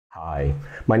Hi,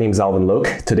 my name is Alvin Loke.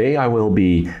 Today I will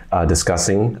be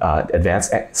discussing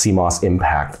advanced CMOS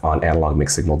impact on analog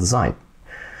mixed signal design.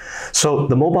 So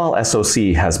the mobile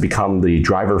SoC has become the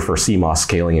driver for CMOS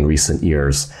scaling in recent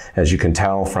years. As you can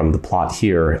tell from the plot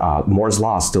here, Moore's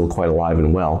law is still quite alive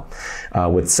and well,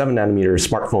 with 7nm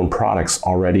smartphone products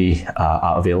already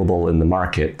available in the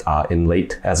market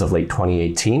as of late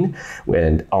 2018,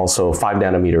 and also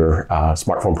 5nm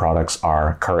smartphone products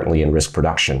are currently in risk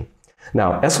production.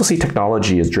 Now, SoC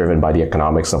technology is driven by the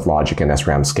economics of logic and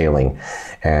SRAM scaling.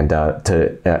 And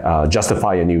to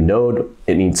justify a new node,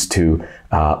 it needs to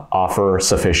offer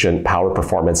sufficient power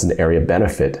performance and area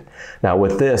benefit. Now,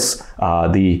 with this,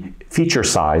 the feature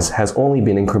size has only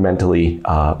been incrementally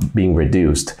being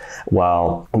reduced,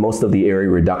 while most of the area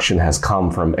reduction has come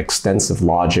from extensive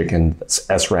logic and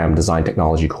SRAM design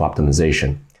technology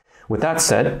co-optimization. With that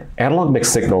said, analog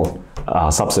mixed signal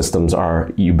subsystems are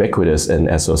ubiquitous in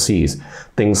SoCs.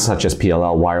 Things such as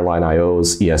PLL, wireline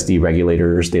IOs, ESD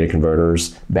regulators, data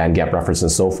converters, band gap reference,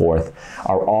 and so forth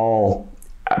are all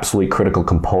absolutely critical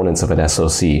components of an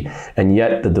SoC. And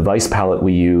yet the device palette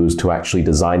we use to actually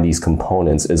design these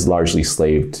components is largely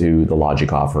slave to the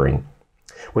logic offering.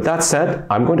 With that said,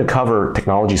 I'm going to cover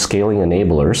technology scaling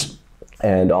enablers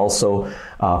and also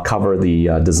cover the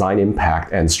design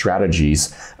impact and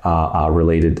strategies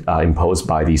imposed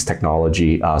by these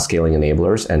technology scaling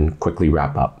enablers, and quickly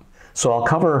wrap up. So I'll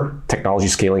cover technology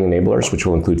scaling enablers, which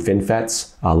will include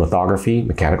FinFETs, lithography,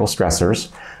 mechanical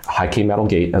stressors, high-K metal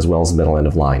gate, as well as middle end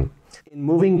of line. In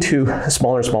moving to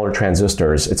smaller and smaller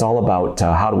transistors, it's all about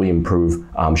how do we improve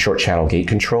short channel gate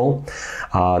control.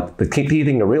 The key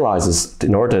thing to realize is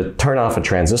in order to turn off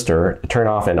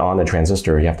and on a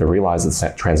transistor, you have to realize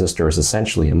that transistor is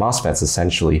essentially, a MOSFET is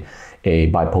essentially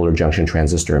a bipolar junction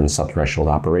transistor in subthreshold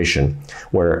operation,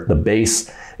 where the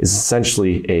base is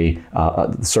essentially a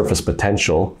surface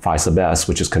potential, phi sub s,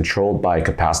 which is controlled by a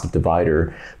capacitive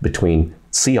divider between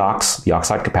COX, the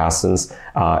oxide capacitance,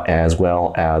 as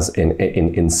well as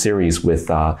in series with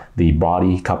the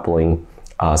body coupling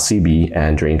CB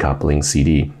and drain coupling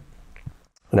CD.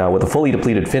 Now, with a fully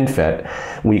depleted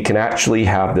FinFET, we can actually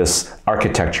have this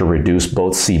architecture reduce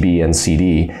both CB and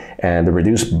CD, and the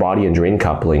reduced body and drain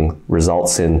coupling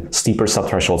results in steeper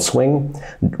subthreshold swing,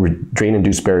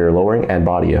 drain-induced barrier lowering, and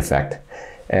body effect.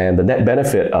 And the net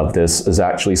benefit of this is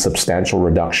actually substantial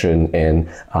reduction in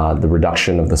the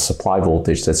reduction of the supply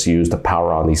voltage that's used to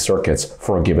power on these circuits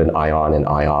for a given I on and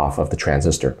I off of the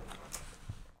transistor.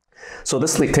 So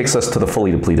this takes us to the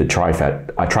fully depleted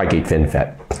tri-gate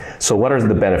FinFET. So what are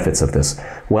the benefits of this?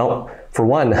 Well, for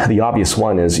one, the obvious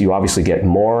one is you obviously get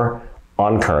more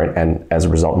on current and as a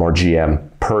result more GM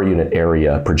per unit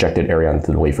area, projected area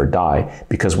onto the wafer die,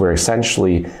 because we're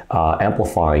essentially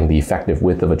amplifying the effective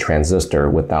width of a transistor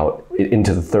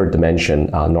into the third dimension,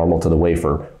 normal to the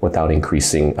wafer, without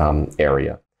increasing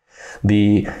area.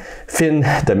 The fin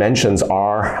dimensions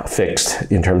are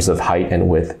fixed in terms of height and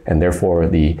width, and therefore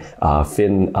the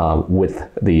fin width,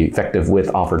 the effective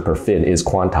width offered per fin, is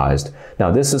quantized.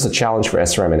 Now, this is a challenge for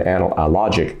SRAM and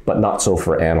logic, but not so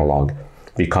for analog,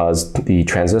 because the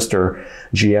transistor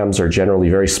GMs are generally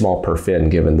very small per fin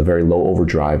given the very low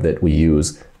overdrive that we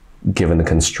use, given the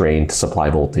constrained supply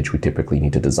voltage we typically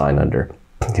need to design under.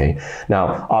 Okay.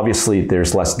 Now, obviously,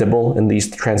 there's less dibble in these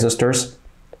transistors,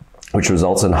 which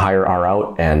results in higher R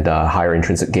out and higher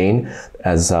intrinsic gain.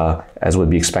 As would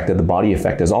be expected, the body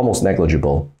effect is almost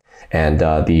negligible, and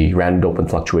the random dopant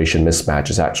fluctuation mismatch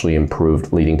is actually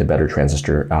improved, leading to better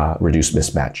transistor reduced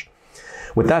mismatch.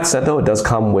 With that said, though, it does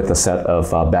come with a set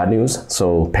of bad news.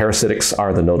 So parasitics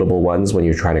are the notable ones when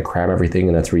you're trying to cram everything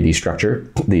in a 3D structure.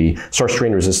 The source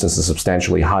drain resistance is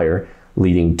substantially higher,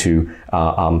 leading to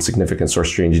significant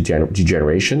source drain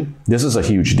degeneration. This is a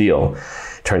huge deal.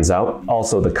 Turns out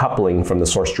also the coupling from the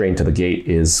source drain to the gate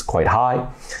is quite high.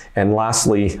 And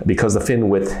lastly, because the fin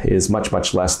width is much,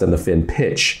 much less than the fin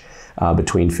pitch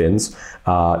between fins,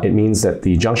 it means that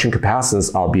the junction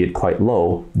capacitance, albeit quite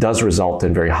low, does result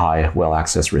in very high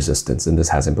well-accessed resistance, and this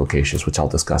has implications which I'll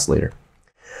discuss later.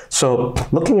 So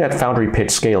looking at foundry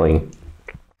pitch scaling,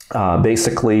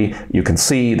 basically you can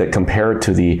see that compared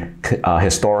to the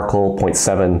historical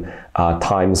 0.7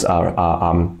 times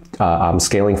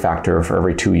scaling factor for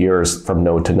every 2 years from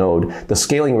node to node, the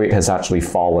scaling rate has actually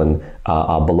fallen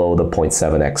below the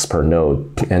 0.7x per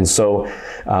node. And so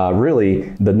really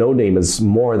the node name is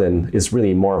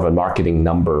really more of a marketing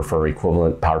number for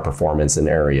equivalent power performance and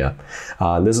area.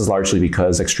 This is largely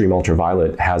because extreme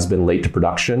ultraviolet has been late to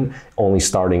production, only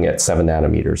starting at 7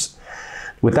 nanometers.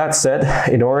 With that said,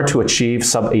 in order to achieve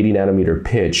sub 80 nanometer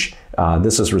pitch,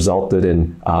 This has resulted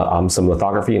in some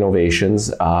lithography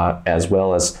innovations, as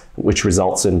well as which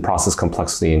results in process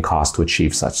complexity and cost to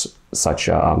achieve such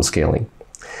scaling.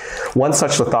 One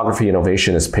such lithography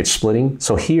innovation is pitch splitting.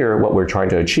 So here, what we're trying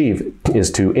to achieve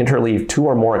is to interleave 2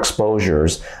 or more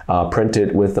exposures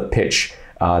printed with a pitch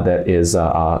that is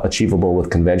achievable with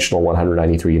conventional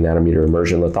 193 nanometer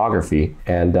immersion lithography.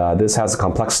 And this has the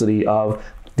complexity of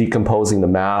decomposing the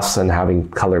mass and having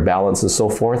color balance and so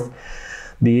forth.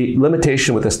 The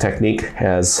limitation with this technique,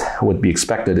 as would be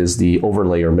expected, is the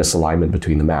overlay or misalignment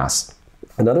between the mass.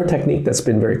 Another technique that's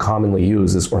been very commonly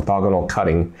used is orthogonal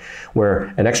cutting,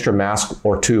 where an extra mask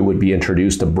or 2 would be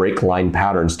introduced to break line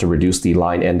patterns to reduce the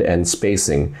line end-to-end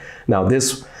spacing. Now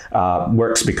this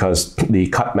works because the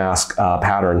cut mask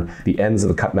pattern, the ends of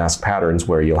the cut mask patterns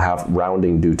where you'll have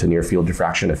rounding due to near field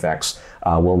diffraction effects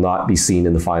will not be seen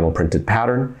in the final printed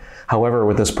pattern. However,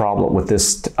 with this problem, with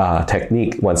this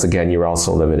technique, once again, you're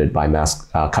also limited by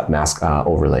cut mask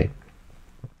overlay.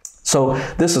 So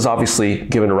this has obviously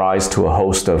given rise to a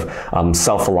host of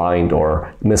self-aligned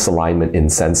or misalignment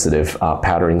insensitive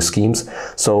patterning schemes.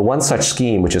 So one such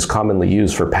scheme, which is commonly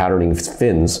used for patterning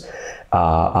fins,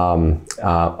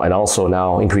 and also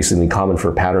now increasingly common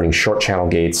for patterning short channel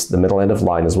gates, the middle end of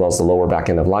line, as well as the lower back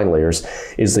end of line layers,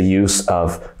 is the use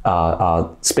of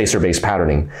spacer-based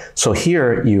patterning. So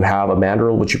here you have a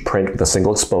mandrel which you print with a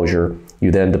single exposure.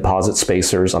 You then deposit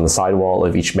spacers on the sidewall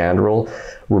of each mandrel,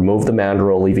 remove the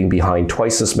mandrel, leaving behind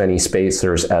twice as many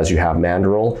spacers as you have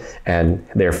mandrel, and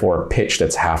therefore pitch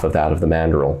that's half of that of the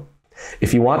mandrel.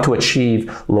 If you want to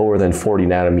achieve lower than 40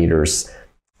 nanometers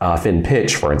fin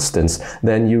pitch, for instance,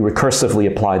 then you recursively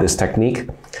apply this technique,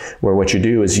 where what you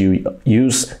do is you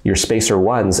use your spacer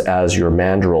 1s as your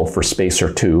mandrel for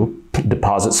spacer 2,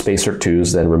 deposit spacer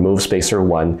 2s, then remove spacer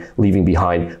 1, leaving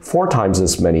behind 4 times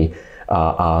as many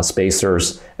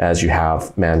spacers as you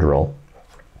have mandrel.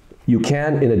 You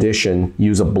can, in addition,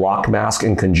 use a block mask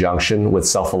in conjunction with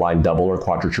self-aligned double or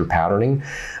quadrature patterning.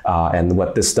 And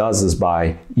what this does is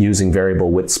by using variable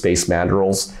width space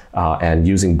mandrels and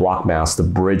using block masks to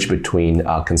bridge between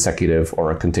consecutive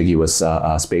or contiguous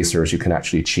spacers, you can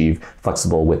actually achieve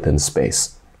flexible width in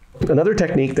space. Another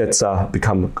technique that's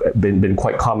been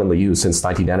quite commonly used since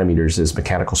 90 nanometers is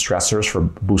mechanical stressors for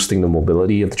boosting the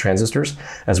mobility of the transistors.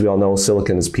 As we all know,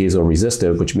 silicon is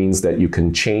piezo-resistive, which means that you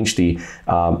can change the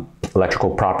electrical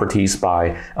properties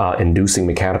by inducing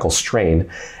mechanical strain.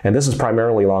 And this is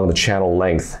primarily along the channel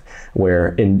length,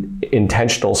 where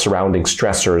intentional surrounding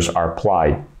stressors are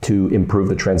applied to improve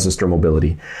the transistor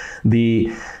mobility.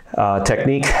 The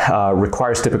technique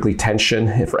requires typically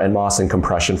tension for NMOS and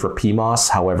compression for PMOS.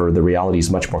 However, the reality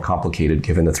is much more complicated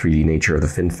given the 3D nature of the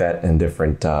FinFET and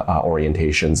different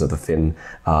orientations of the fin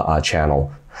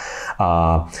channel.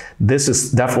 This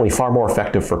is definitely far more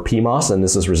effective for PMOS, and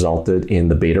this has resulted in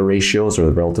the beta ratios, or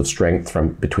the relative strength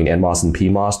between NMOS and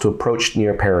PMOS, to approach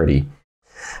near parity.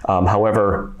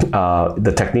 However,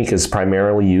 the technique is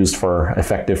primarily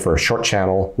effective for a short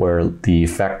channel, where the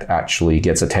effect actually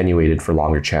gets attenuated for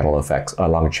longer channel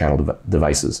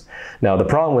devices. Now, the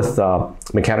problem with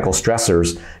mechanical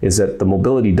stressors is that the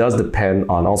mobility does depend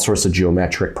on all sorts of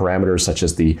geometric parameters, such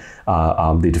as the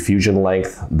diffusion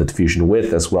length, the diffusion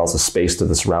width, as well as the space to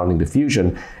the surrounding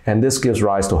diffusion. And this gives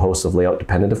rise to a host of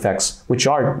layout-dependent effects, which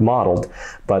are modeled,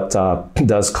 but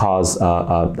does cause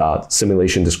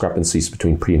simulation discrepancies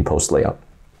between pre and post layout.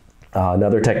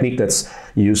 Another technique that's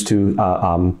used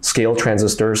to scale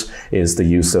transistors is the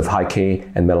use of high K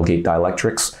and metal gate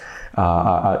dielectrics.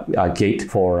 Gate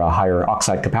for higher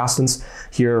oxide capacitance.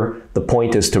 Here, the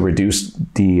point is to reduce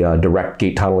the direct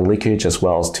gate tunneling leakage, as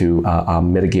well as to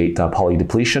mitigate poly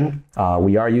depletion.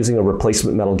 We are using a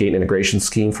replacement metal gate integration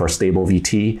scheme for a stable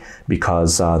VT,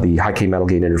 because the high K metal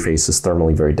gate interface is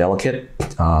thermally very delicate.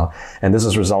 And this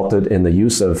has resulted in the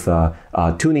use of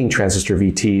tuning transistor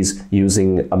VTs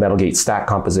using metal gate stack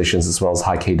compositions, as well as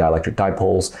high K dielectric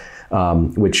dipoles,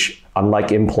 which,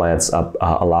 unlike implants,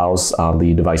 allows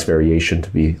the device variation to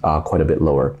be quite a bit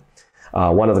lower.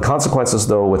 One of the consequences,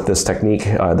 though, with this technique,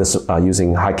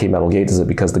 using high K metal gates, is that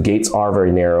because the gates are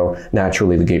very narrow,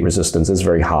 naturally the gate resistance is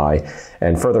very high.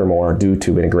 And furthermore, due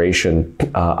to integration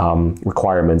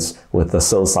requirements with the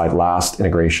silicide last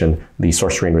integration, the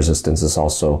source drain resistance is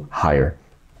also higher.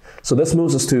 So this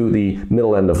moves us to the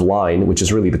middle end of line, which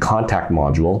is really the contact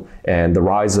module, and the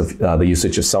rise of the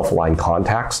usage of self-aligned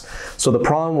contacts. So the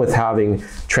problem with having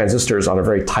transistors on a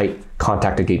very tight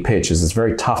contact to gate pitch is it's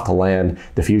very tough to land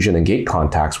diffusion and gate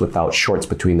contacts without shorts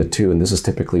between the two, and this is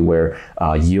typically where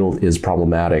yield is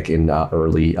problematic in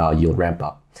early yield ramp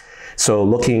up. So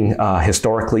looking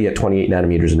historically at 28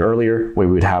 nanometers and earlier, where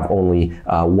we would have only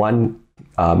one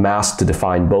mask to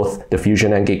define both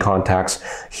diffusion and gate contacts.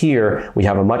 Here, we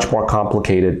have a much more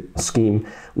complicated scheme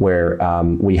where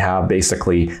we have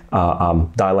basically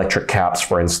dielectric caps,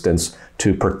 for instance,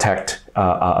 to protect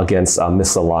against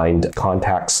misaligned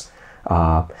contacts.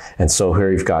 And so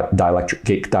here you've got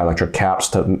gate dielectric caps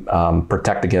to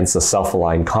protect against a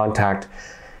self-aligned contact.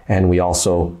 And we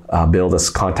also build this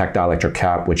contact dielectric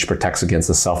cap, which protects against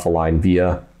the self-aligned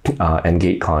via and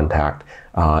gate contact.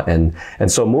 And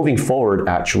so moving forward,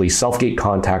 actually, self-gate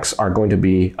contacts are going to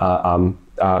be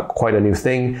quite a new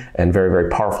thing and very, very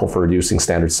powerful for reducing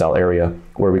standard cell area,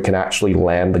 where we can actually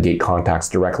land the gate contacts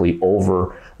directly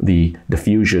over the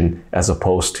diffusion as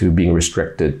opposed to being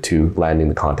restricted to landing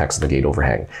the contacts in the gate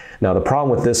overhang. Now, the problem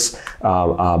with this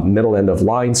middle end of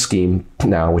line scheme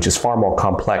now, which is far more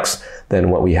complex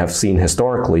than what we have seen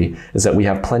historically, is that we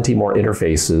have plenty more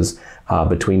interfaces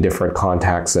between different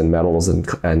contacts and metals,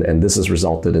 and this has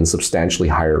resulted in substantially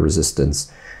higher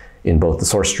resistance in both the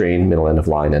source drain, middle end of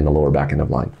line, and the lower back end of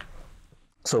line.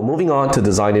 So moving on to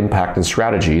design impact and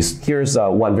strategies, here's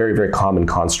one very, very common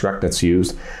construct that's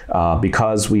used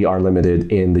because we are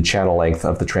limited in the channel length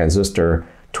of the transistor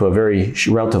to a very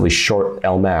relatively short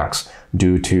Lmax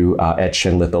due to etch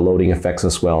and litho loading effects,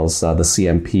 as well as the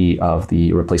CMP of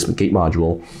the replacement gate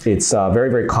module. It's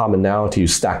very, very common now to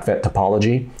use stacked FET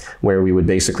topology, where we would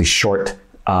basically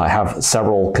have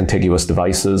several contiguous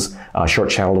devices, short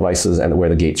channel devices, and where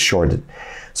the gate's shorted.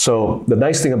 So the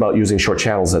nice thing about using short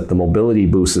channels is that the mobility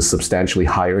boost is substantially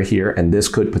higher here, and this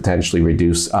could potentially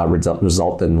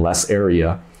result in less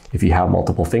area if you have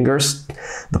multiple fingers.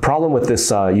 The problem with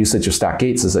this usage of stacked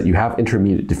gates is that you have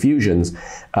intermediate diffusions,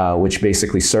 which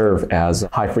basically serve as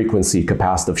high frequency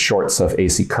capacitive shorts of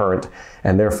AC current,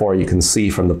 and therefore you can see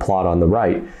from the plot on the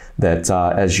right that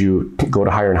as you go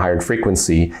to higher and higher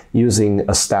frequency, using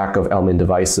a stack of Lmin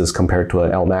devices compared to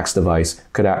an Lmax device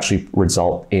could actually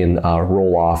result in a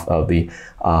roll-off of the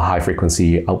high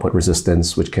frequency output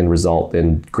resistance, which can result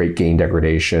in great gain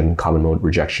degradation, common mode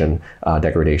rejection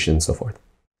degradation, and so forth.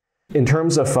 In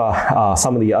terms of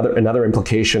another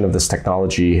implication of this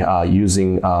technology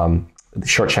using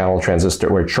short channel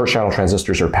transistor, where short channel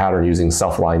transistors are patterned using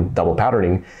self-aligned double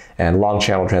patterning, and long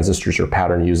channel transistors are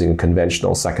patterned using a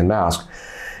conventional second mask,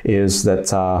 is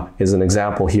an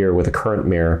example here with a current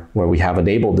mirror, where we have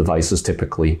enabled devices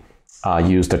typically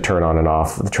used to turn on and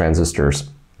off the transistors.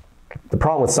 The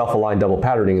problem with self-aligned double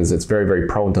patterning is it's very, very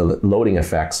prone to loading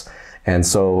effects. And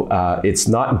so it's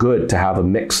not good to have a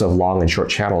mix of long and short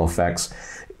channel effects.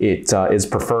 It is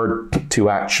preferred to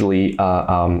actually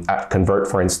convert,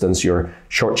 for instance, your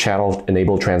short channel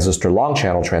enabled transistor long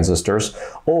channel transistors,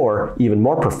 or even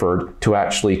more preferred to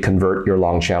actually convert your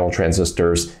long channel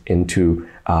transistors into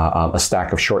a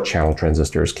stack of short channel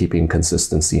transistors, keeping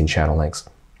consistency in channel lengths.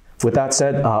 With that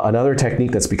said, another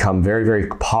technique that's become very, very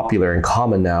popular and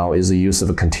common now is the use of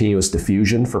a continuous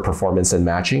diffusion for performance and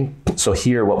matching. So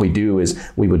here what we do is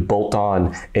we would bolt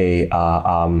on a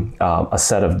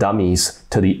set of dummies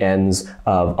to the ends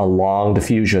of a long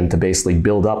diffusion to basically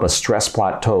build up a stress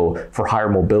plateau for higher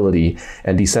mobility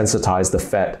and desensitize the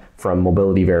FET from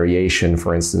mobility variation,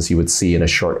 for instance, you would see in a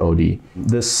short OD.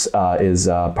 This is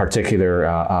a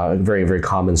particular, very, very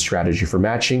common strategy for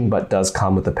matching, but does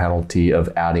come with the penalty of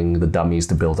adding the dummies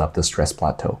to build up the stress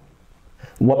plateau.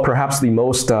 What perhaps the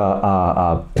most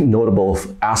notable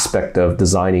aspect of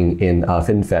designing in a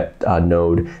FinFET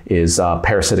node is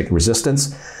parasitic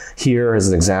resistance. Here is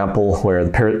an example where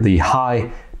the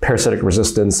high parasitic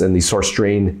resistance in the source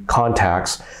drain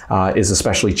contacts is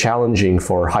especially challenging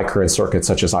for high current circuits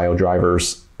such as I/O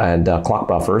drivers and clock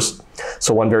buffers.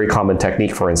 So one very common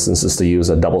technique, for instance, is to use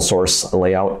a double source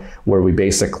layout where we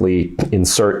basically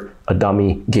insert a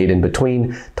dummy gate in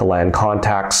between to land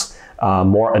contacts,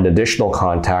 an additional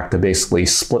contact to basically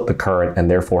split the current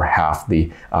and therefore half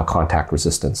the contact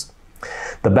resistance.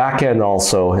 The back end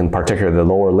also, in particular the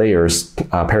lower layers,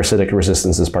 parasitic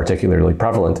resistance is particularly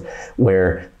prevalent,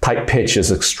 where tight pitch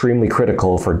is extremely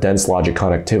critical for dense logic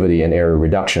connectivity and area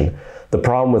reduction. The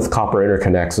problem with copper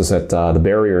interconnects is that the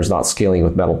barrier is not scaling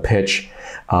with metal pitch,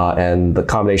 and the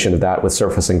combination of that with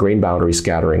surface and grain boundary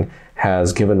scattering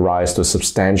has given rise to a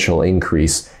substantial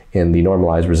increase in the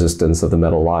normalized resistance of the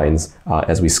metal lines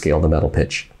as we scale the metal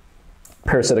pitch.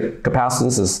 Parasitic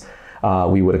capacitance is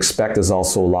we would expect is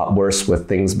also a lot worse, with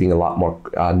things being a lot more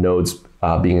nodes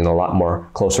being in a lot more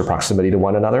closer proximity to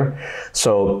one another.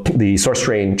 So the source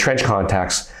drain trench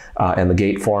contacts and the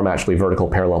gate form actually vertical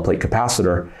parallel plate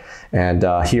capacitor. And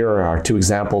here are two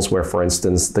examples where, for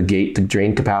instance, the gate to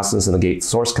drain capacitance and the gate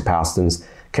source capacitance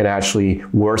can actually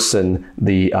worsen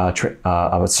the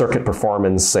circuit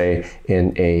performance, say,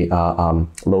 in a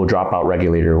low dropout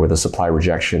regulator where the supply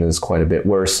rejection is quite a bit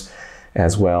worse,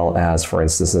 as well as, for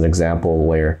instance, an example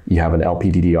where you have an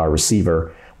LPDDR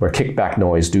receiver where kickback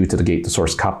noise due to the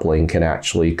gate-to-source coupling can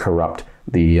actually corrupt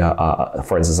the,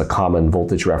 for instance, a common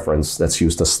voltage reference that's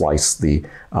used to slice the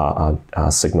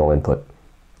signal input.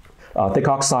 Thick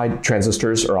oxide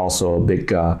transistors are also a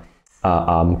big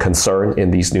concern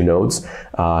in these new nodes.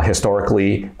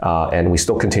 Historically, and we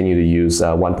still continue to use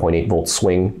 1.8 volt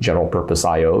swing general purpose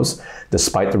IOs,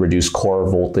 despite the reduced core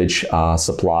voltage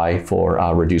supply for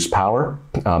reduced power,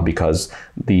 because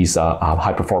these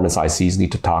high performance ICs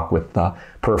need to talk with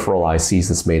peripheral ICs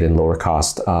that's made in lower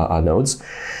cost nodes.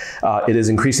 It is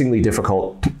increasingly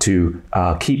difficult to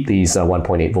keep these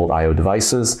 1.8 volt IO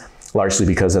devices, largely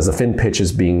because as the fin pitch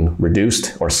is being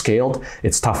reduced or scaled,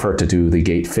 it's tougher to do the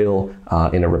gate fill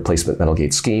in a replacement metal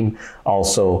gate scheme.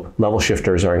 Also, level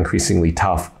shifters are increasingly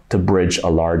tough to bridge a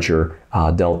larger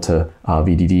delta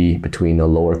VDD between a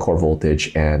lower core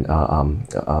voltage and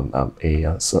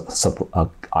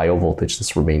IO voltage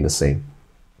that's remained the same.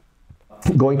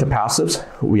 Going to passives,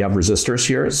 we have resistors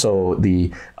here. So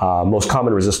the most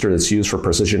common resistor that's used for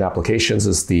precision applications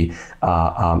is a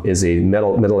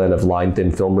middle end of line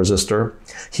thin film resistor.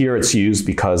 Here it's used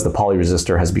because the poly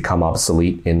resistor has become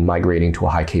obsolete in migrating to a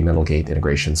high K metal gate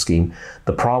integration scheme.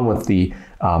 The problem with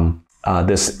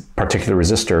this particular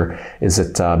resistor is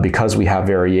that because we have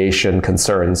variation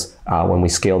concerns, when we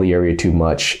scale the area too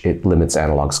much, it limits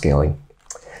analog scaling.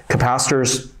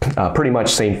 Capacitors, pretty much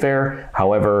same fare.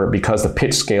 However, because the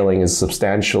pitch scaling is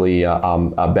substantially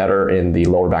better in the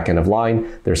lower back end of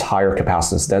line, there's higher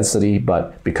capacitance density,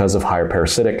 but because of higher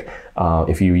parasitic,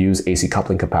 if you use AC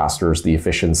coupling capacitors, the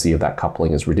efficiency of that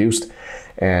coupling is reduced.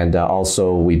 And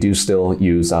also, we do still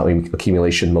use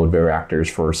accumulation mode variactors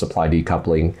for supply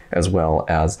decoupling, as well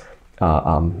as,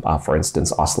 for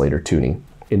instance, oscillator tuning.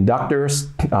 Inductors,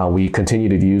 we continue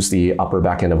to use the upper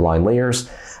back end of line layers.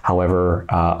 However,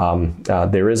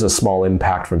 there is a small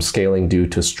impact from scaling due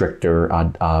to stricter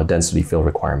density fill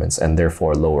requirements and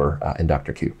therefore lower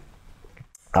inductor Q.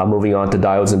 Moving on to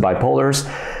diodes and bipolars,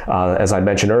 as I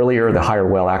mentioned earlier, the higher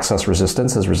well access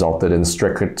resistance has resulted in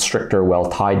stricter well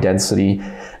tie density,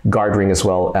 guard ring, as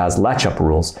well as latch-up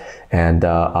rules, and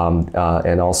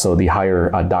also the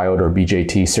higher diode or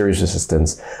BJT series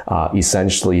resistance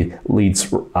essentially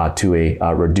leads to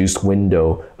a reduced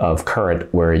window of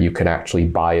current where you can actually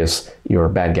bias your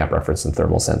band gap reference and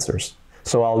thermal sensors.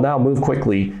 So I'll now move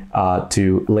quickly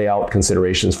to layout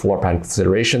considerations, floor plan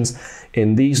considerations.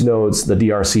 In these nodes, the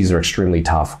DRCs are extremely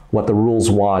tough. What the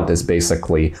rules want is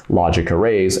basically logic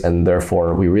arrays, and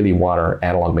therefore we really want our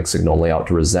analog mixed signal layout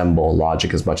to resemble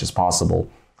logic as much as possible.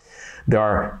 There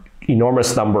are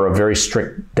enormous number of very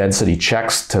strict density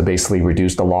checks to basically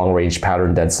reduce the long-range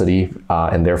pattern density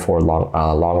and therefore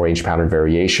long-range pattern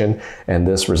variation. And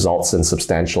this results in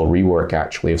substantial rework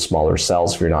actually of smaller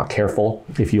cells if you're not careful.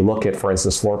 If you look at, for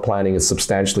instance, floor planning is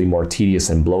substantially more tedious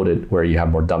and bloated, where you have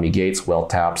more dummy gates, well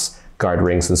taps, guard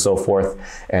rings, and so forth.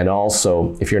 And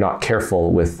also, if you're not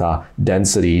careful with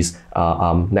densities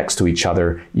next to each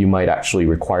other, you might actually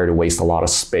require to waste a lot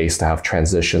of space to have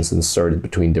transitions inserted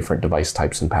between different device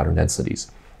types and pattern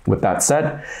densities. With that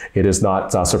said, it is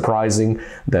not surprising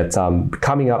that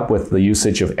coming up with the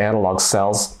usage of analog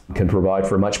cells can provide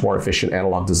for a much more efficient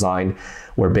analog design,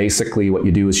 where basically what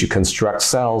you do is you construct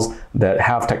cells that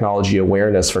have technology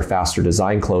awareness for faster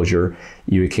design closure.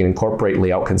 You can incorporate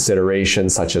layout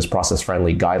considerations such as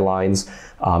process-friendly guidelines,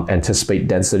 anticipate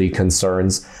density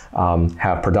concerns,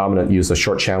 have predominant use of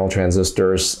short channel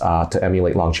transistors to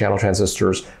emulate long channel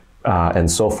transistors,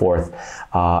 and so forth,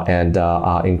 and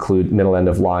include middle end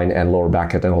of line and lower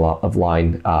back end of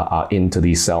line into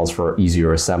these cells for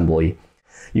easier assembly.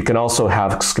 You can also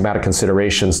have schematic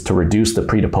considerations to reduce the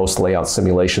pre to post layout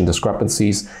simulation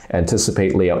discrepancies,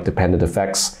 anticipate layout dependent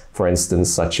effects, for instance,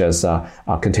 such as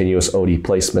continuous OD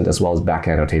placement as well as back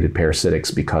annotated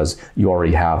parasitics, because you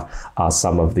already have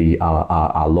some of the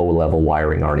low level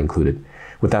wiring aren't included.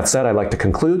 With that said, I'd like to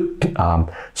conclude.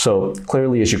 So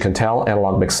clearly, as you can tell,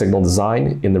 analog mixed signal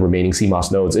design in the remaining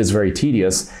CMOS nodes is very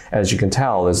tedious. As you can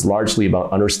tell, it's largely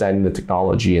about understanding the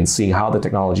technology and seeing how the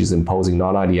technology is imposing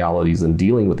non-idealities and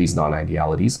dealing with these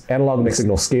non-idealities. Analog mixed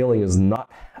signal scaling is not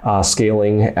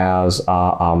scaling as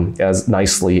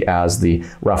nicely as the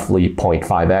roughly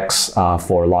 0.5x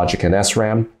for logic and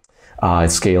SRAM.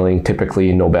 It's scaling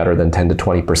typically no better than 10 to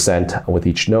 20% with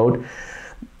each node.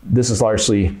 This is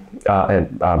largely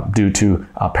due to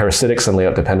parasitics and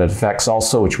layout dependent effects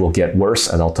also, which will get worse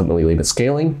and ultimately limit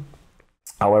scaling.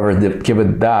 However,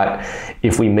 given that,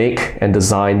 if we make and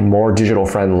design more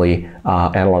digital-friendly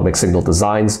analog mixed-signal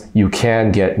designs, you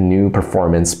can get new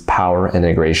performance, power, and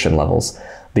integration levels.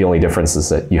 The only difference is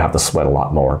that you have to sweat a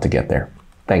lot more to get there.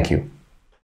 Thank you.